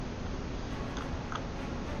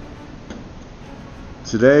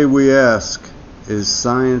Today we ask, is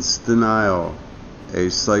science denial a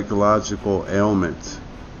psychological ailment?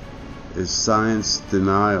 Is science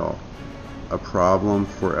denial a problem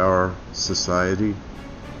for our society?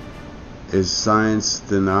 Is science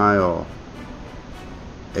denial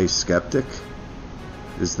a skeptic?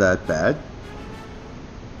 Is that bad?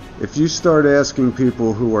 If you start asking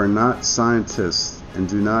people who are not scientists and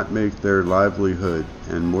do not make their livelihood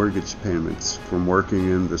and mortgage payments from working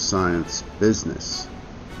in the science business,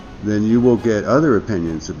 then you will get other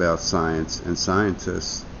opinions about science and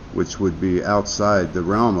scientists, which would be outside the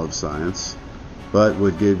realm of science, but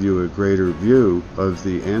would give you a greater view of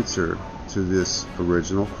the answer to this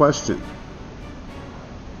original question.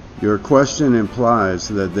 Your question implies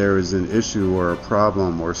that there is an issue or a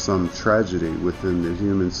problem or some tragedy within the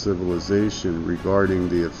human civilization regarding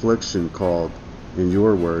the affliction called, in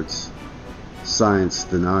your words, science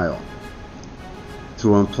denial.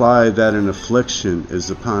 To imply that an affliction is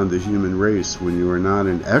upon the human race when you are not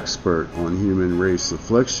an expert on human race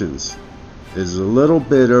afflictions is a little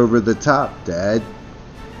bit over the top, Dad.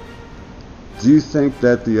 Do you think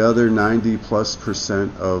that the other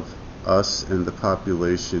 90+% of us in the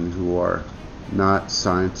population who are not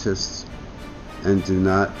scientists and do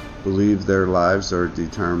not believe their lives are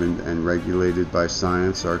determined and regulated by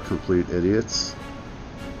science are complete idiots?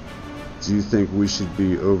 Do you think we should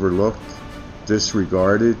be overlooked,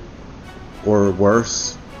 disregarded, or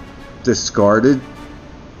worse, discarded?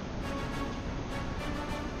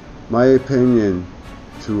 My opinion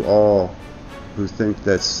to all who think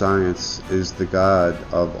that science is the God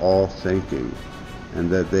of all thinking and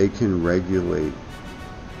that they can regulate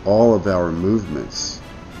all of our movements,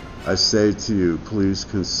 I say to you, please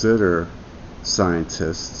consider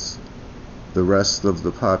scientists, the rest of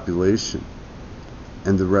the population,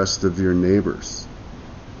 and the rest of your neighbors.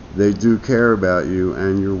 They do care about you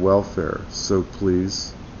and your welfare, so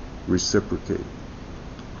please reciprocate.